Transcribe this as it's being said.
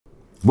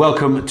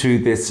Welcome to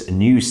this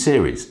new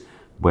series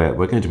where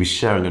we're going to be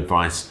sharing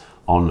advice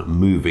on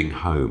moving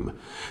home.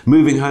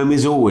 Moving home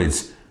is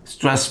always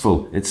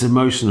stressful, it's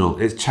emotional,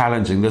 it's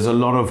challenging. There's a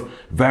lot of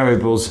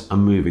variables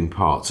and moving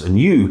parts, and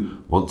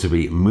you want to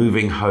be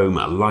moving home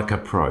like a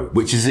pro,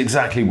 which is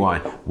exactly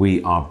why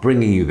we are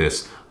bringing you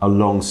this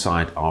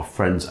alongside our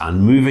friends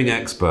and moving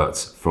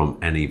experts from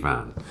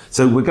AnyVan.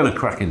 So we're going to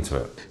crack into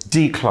it.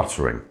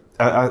 Decluttering.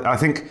 I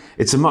think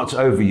it's a much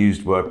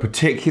overused word,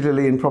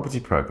 particularly in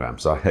property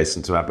programs, I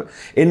hasten to add, but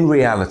in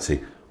reality,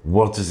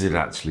 what does it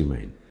actually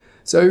mean?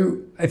 So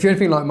if you're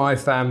anything like my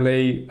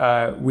family,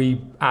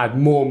 we add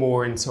more and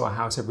more into our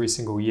house every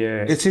single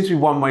year. It seems to be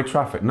one-way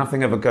traffic.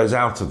 Nothing ever goes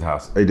out of the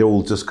house. It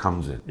all just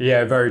comes in.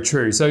 Yeah, very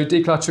true. So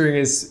decluttering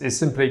is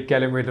simply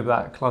getting rid of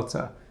that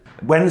clutter.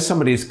 When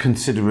somebody is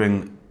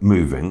considering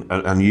moving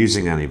and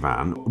using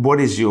AnyVan,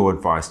 what is your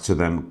advice to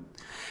them?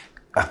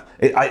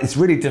 It's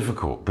really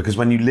difficult because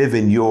when you live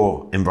in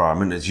your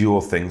environment, it's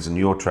your things and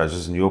your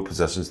treasures and your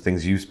possessions,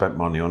 things you've spent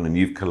money on and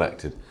you've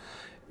collected.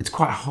 It's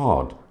quite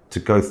hard to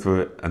go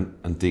through it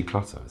and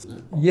declutter, isn't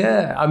it?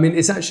 Yeah, I mean,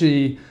 it's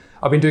actually,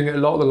 I've been doing it a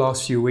lot the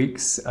last few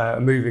weeks,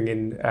 moving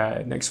in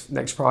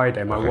next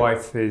Friday. My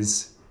wife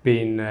has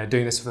been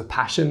doing this with a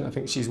passion. I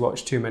think she's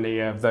watched too many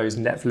of those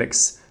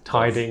Netflix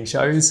tidying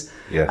shows.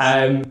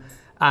 Yes.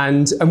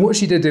 And what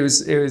she did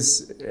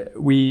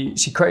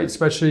she created a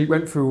spreadsheet,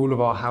 went through all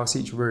of our house,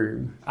 each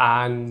room,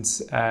 and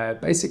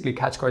basically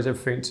categorized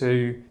everything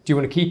to, do you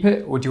want to keep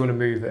it or do you want to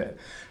move it?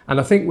 And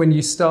I think when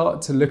you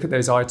start to look at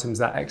those items,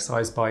 that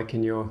exercise bike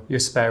in your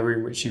spare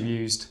room, which you've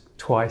used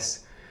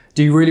twice,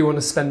 do you really want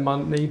to spend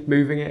money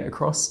moving it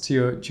across to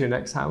your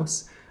next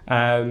house?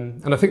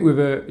 And I think with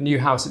a new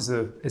house,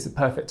 it's a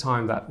perfect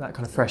time, that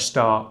kind of fresh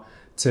start,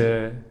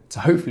 to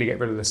hopefully get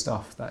rid of the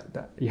stuff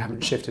that you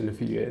haven't shifted in a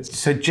few years.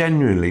 So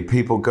genuinely,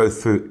 people go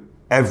through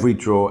every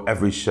drawer,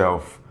 every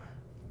shelf,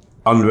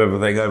 under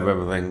everything, over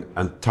everything,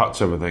 and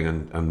touch everything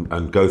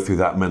and go through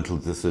that mental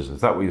decision.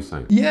 Is that what you're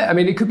saying? Yeah, I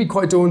mean, it could be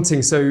quite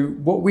daunting. So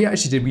what we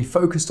actually did, we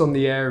focused on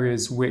the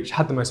areas which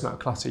had the most amount of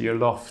clutter, your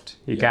loft,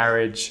 your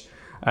garage,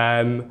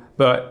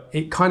 but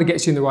it kind of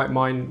gets you in the right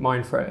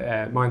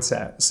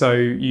mindset. So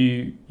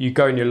you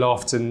go in your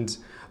loft and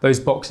those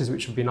boxes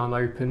which have been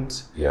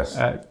unopened, yes.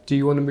 Do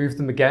you want to move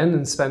them again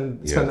and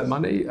spend that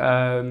money?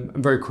 And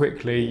very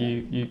quickly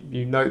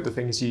you note the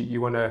things you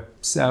want to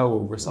sell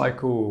or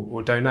recycle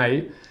or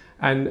donate,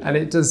 and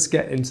it does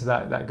get into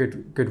that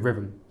good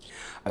rhythm.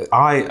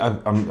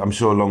 I'm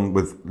sure, along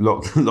with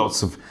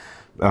lots of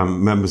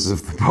members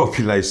of the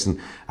population,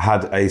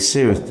 had a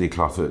serious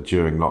declutter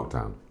during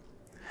lockdown.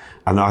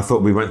 And I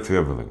thought we went through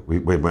everything. We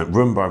went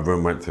room by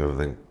room, went through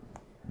everything,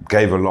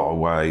 gave a lot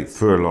away,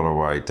 threw a lot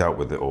away, dealt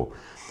with it all.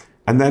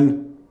 And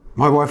then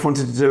my wife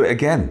wanted to do it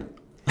again.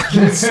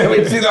 So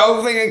we did the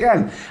whole thing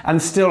again. And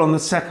still on the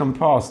second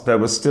pass, there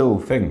were still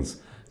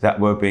things that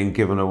were being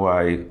given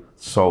away,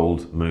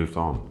 sold, moved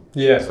on.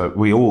 Yeah. So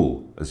we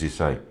all, as you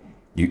say,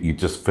 you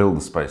just fill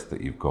the space that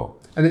you've got.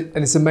 And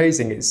it's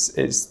amazing.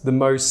 It's the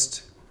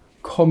most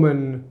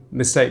common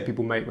mistake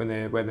people make when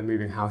they're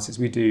moving houses.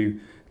 We do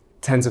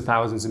tens of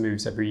thousands of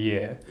moves every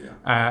year.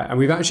 And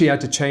we've actually had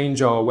to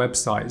change our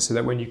website so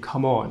that when you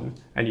come on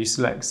and you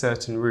select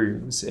certain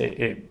rooms,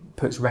 it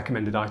puts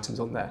recommended items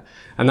on there.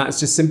 And that's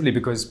just simply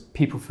because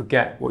people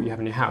forget what you have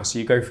in your house. So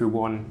you go through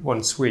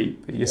one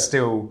suite, but you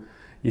still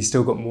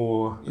got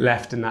more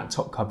left in that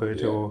top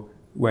cupboard or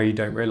where you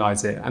don't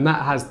realize it. And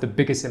that has the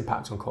biggest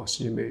impact on cost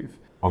you move.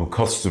 On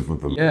costs of them.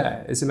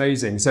 Yeah, it's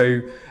amazing.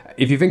 So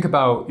if you think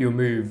about your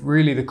move,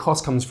 really the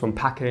cost comes from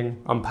packing,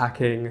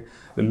 unpacking,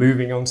 the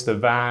moving onto the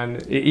van.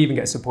 It even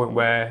gets to the point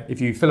where if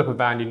you fill up a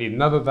van, you need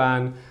another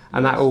van,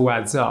 and that all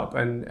adds up.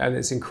 And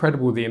it's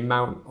incredible the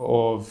amount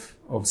of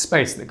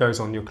space that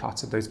goes on your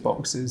clutter, those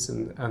boxes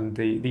and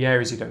the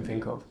areas you don't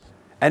think of.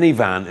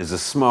 AnyVan is a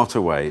smarter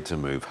way to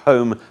move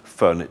home,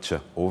 furniture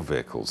or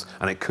vehicles,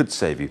 and it could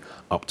save you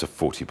up to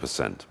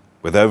 40%.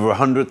 With over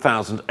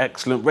 100,000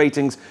 excellent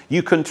ratings,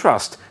 you can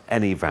trust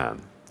AnyVan.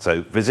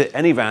 So visit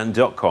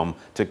anyvan.com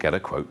to get a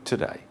quote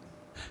today.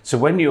 So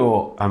when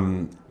your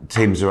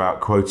teams are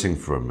out quoting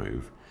for a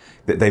move,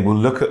 they will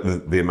look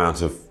at the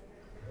amount of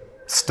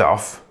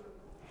stuff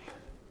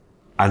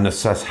and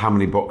assess how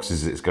many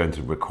boxes it's going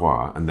to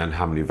require and then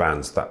how many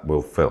vans that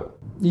will fill.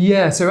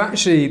 Yeah, so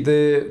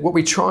actually what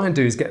we try and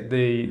do is get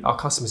our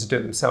customers to do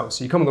it themselves.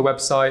 So you come on the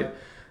website,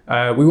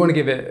 we want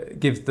to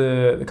give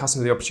the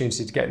customer the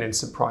opportunity to get an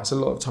instant price. A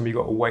lot of the time you've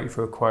got to wait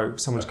for a quote,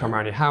 someone to come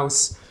around your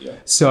house. Yeah.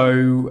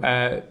 So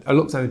a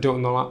lot of time they do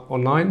it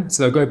online.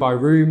 So they'll go by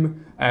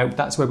room.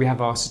 That's where we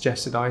have our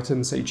suggested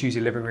items. So you choose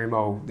your living room.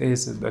 Oh,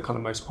 here's the kind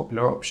of most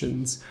popular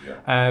options. Yeah.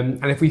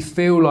 And if we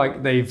feel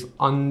like they've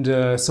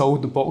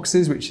undersold the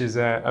boxes, which is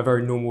a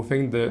very normal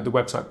thing, the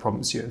website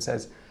prompts you and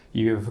says,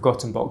 you have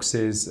forgotten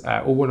boxes,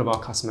 or one of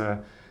our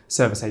customer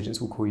service agents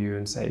will call you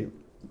and say,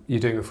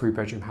 you're doing a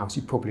 3-bedroom house,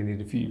 you probably need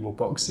a few more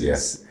boxes.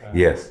 Yes,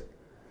 yes.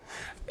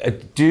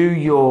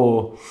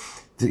 So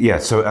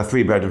a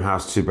 3-bedroom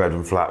house,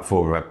 2-bedroom flat,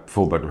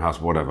 4-bedroom house,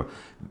 whatever,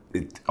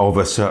 of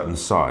a certain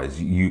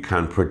size, you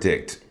can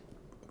predict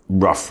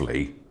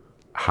roughly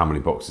how many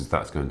boxes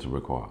that's going to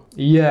require.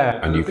 Yeah.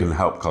 And you can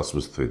help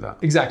customers through that.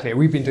 Exactly.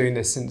 We've been doing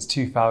this since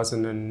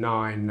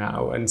 2009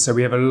 now. And so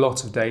we have a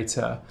lot of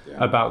data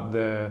about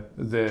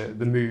the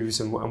moves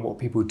and what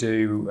people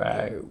do,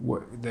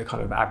 what the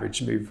kind of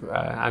average move.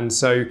 And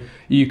so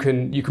you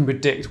can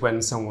predict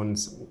when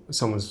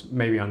someone's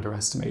maybe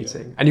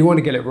underestimating. And you want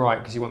to get it right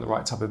because you want the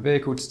right type of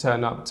vehicle to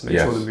turn up to make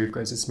sure the move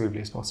goes as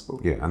smoothly as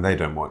possible. Yeah, and they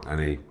don't want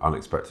any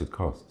unexpected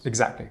costs.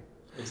 Exactly.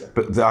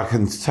 But I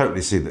can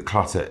totally see that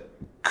clutter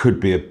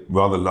could be a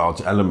rather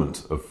large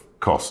element of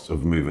cost,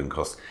 of moving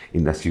costs,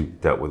 unless you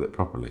dealt with it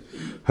properly.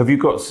 Have you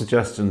got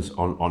suggestions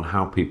on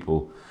how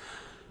people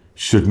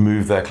should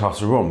move their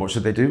clutter on? What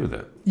should they do with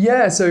it?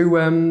 Yeah, so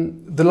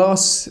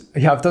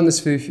I've done this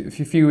for a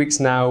few weeks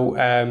now.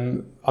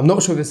 I'm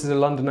not sure if this is a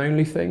London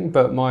only thing,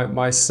 but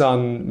my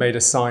son made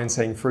a sign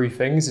saying 3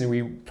 things and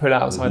we put it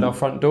outside our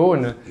front door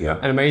and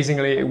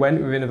amazingly it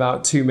went within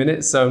about 2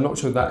 minutes. So I'm not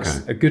sure if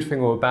that's a good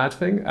thing or a bad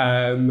thing.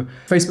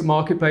 Facebook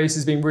Marketplace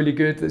has been really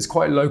good. It's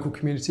quite a local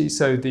community,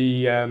 so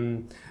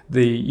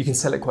you can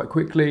sell it quite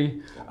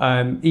quickly.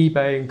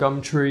 eBay and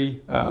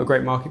Gumtree are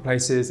great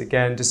marketplaces.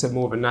 Again, just have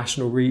more of a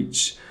national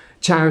reach.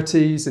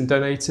 Charities and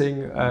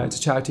donating to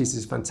charities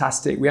is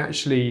fantastic. We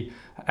actually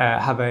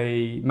have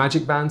a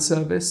magic van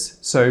service.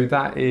 So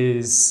that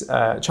is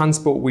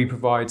transport we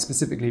provide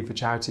specifically for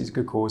charities,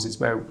 good causes,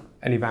 where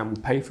AnyVan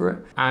will pay for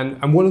it.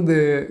 And one of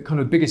the kind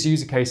of biggest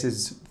user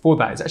cases for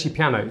that is actually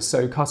pianos.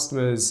 So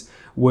customers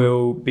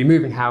will be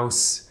moving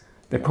house.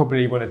 They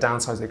probably want to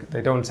downsize.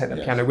 They don't want to take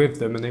that piano with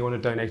them and they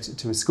want to donate it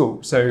to a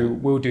school. So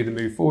we'll do the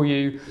move for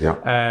you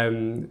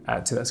to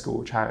that school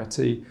or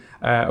charity.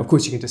 Of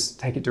course, you can just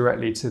take it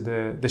directly to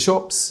the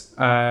shops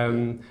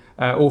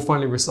or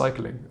finally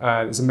recycling.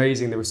 It's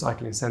amazing, the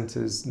recycling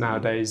centres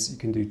nowadays. You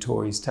can do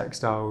toys,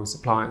 textiles,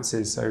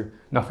 appliances, so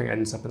nothing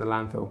ends up in the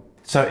landfill.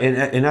 So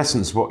in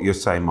essence, what you're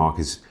saying, Mark,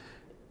 is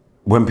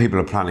when people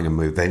are planning a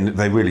move,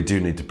 they really do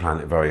need to plan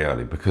it very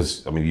early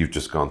because, I mean, you've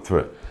just gone through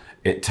it.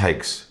 It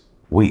takes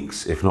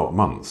weeks, if not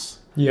months,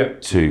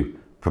 to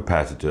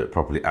prepare to do it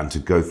properly and to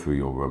go through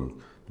your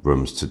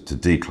rooms to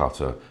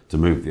declutter, to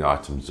move the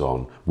items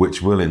on,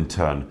 which will in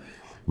turn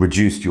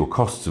reduce your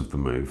costs of the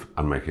move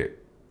and make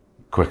it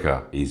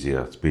quicker,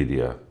 easier,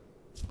 speedier,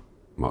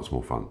 much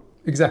more fun.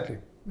 Exactly.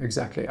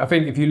 I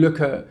think if you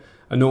look at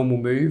a normal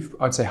move,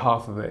 I'd say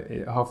half of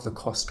the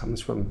cost comes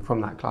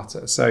from that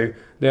clutter. So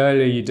the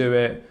earlier you do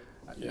it,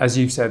 as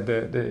you've said,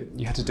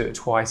 you had to do it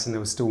twice and there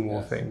were still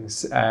more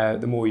things.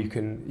 The more you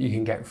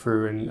can get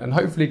through and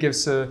hopefully give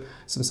some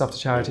stuff to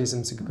charities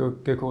and to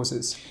good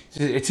causes.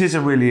 It is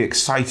a really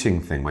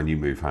exciting thing when you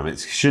move home. It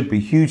should be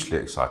hugely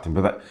exciting,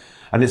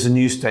 and it's a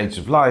new stage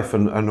of life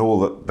and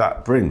all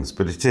that brings.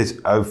 But it is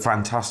a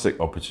fantastic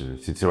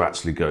opportunity to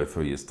actually go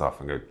through your stuff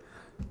and go,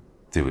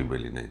 do we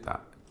really need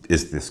that?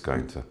 Is this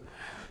going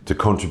to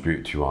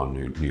contribute to our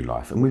new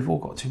life? And we've all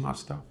got too much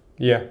stuff.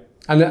 Yeah.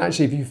 And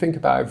actually, if you think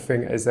about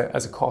everything as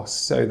a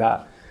cost, so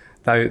that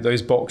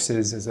those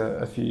boxes as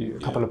a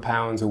couple of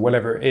pounds or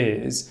whatever it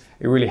is,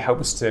 it really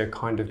helps to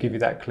kind of give you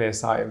that clear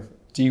sight of,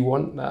 do you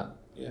want that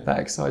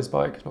exercise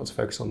bike? Not to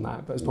focus on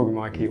that, but it's probably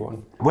my key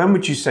one. When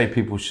would you say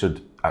people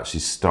should actually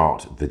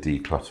start the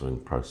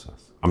decluttering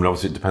process? I mean,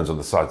 obviously it depends on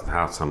the size of the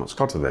house, how much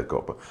clutter they've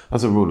got, but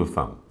as a rule of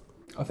thumb.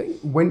 I think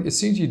as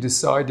soon as you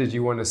decided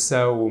you want to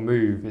sell or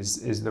move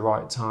is the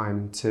right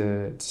time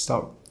to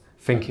start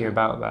thinking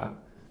about that.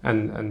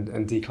 And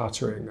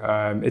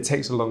decluttering. It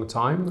takes a long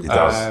time. It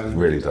does, it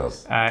really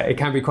does. It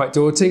can be quite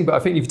daunting, but I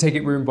think if you take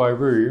it room by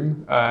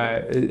room,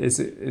 it's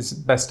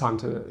the best time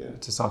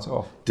to start it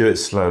off. Do it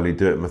slowly,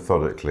 do it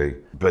methodically,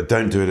 but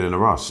don't do it in a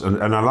rush.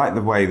 And I like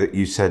the way that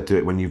you said do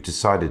it when you've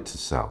decided to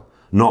sell,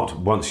 not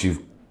once you've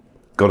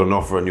got an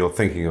offer and you're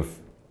thinking of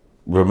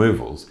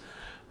removals.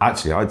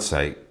 Actually, I'd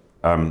say,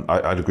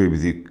 I'd agree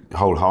with you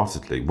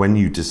wholeheartedly. When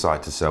you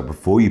decide to sell,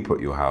 before you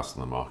put your house on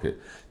the market,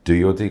 do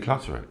your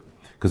decluttering.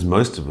 Because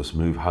most of us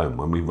move home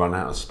when we run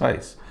out of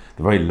space.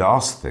 The very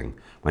last thing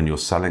when you're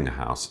selling a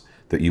house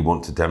that you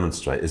want to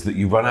demonstrate is that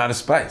you run out of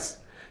space.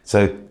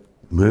 So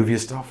move your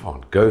stuff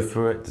on, go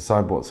through it,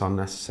 decide what's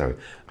unnecessary.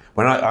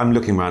 When I'm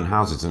looking around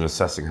houses and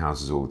assessing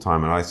houses all the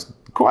time, and I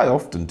quite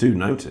often do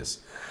notice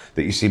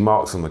that you see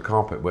marks on the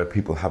carpet where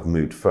people have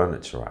moved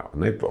furniture out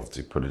and they've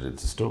obviously put it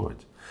into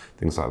storage,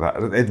 things like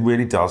that. It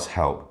really does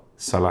help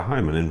sell a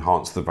home and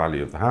enhance the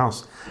value of the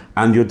house.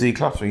 And you're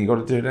decluttering, you've got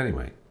to do it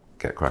anyway.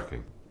 Get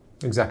cracking.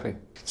 Exactly.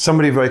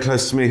 Somebody very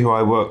close to me who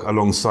I work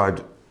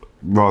alongside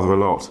rather a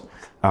lot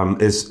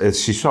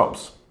is she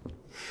shops.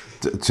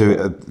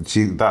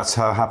 That's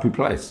her happy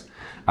place.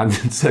 And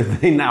so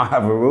they now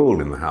have a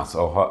rule in the house,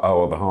 or her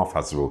other half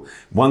has a rule.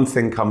 One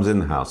thing comes in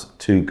the house,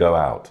 2 go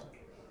out.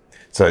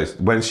 So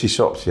when she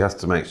shops, she has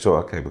to make sure,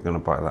 okay, we're going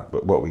to buy that,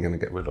 but what are we going to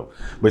get rid of?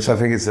 Which I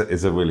think is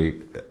a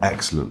really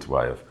excellent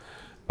way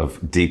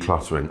of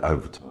decluttering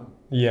over time.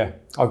 Yeah,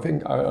 I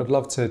think I'd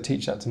love to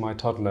teach that to my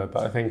toddler,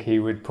 but I think he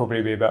would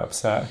probably be a bit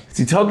upset.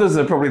 See, toddlers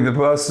are probably the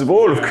worst of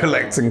all of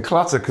collecting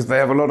clutter because they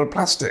have a lot of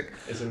plastic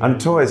and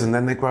toys, and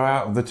then they grow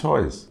out of the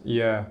toys.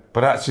 Yeah.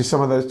 But actually,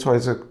 some of those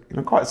toys are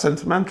quite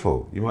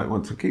sentimental. You might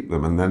want to keep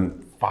them, and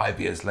then 5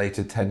 years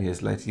later, 10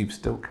 years later, you've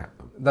still kept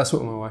them. That's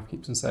what my wife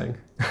keeps on saying.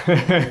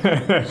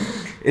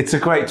 It's a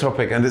great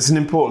topic, and it's an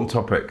important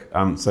topic.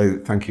 So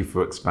thank you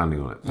for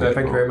expanding on it. No,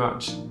 thank you very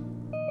much.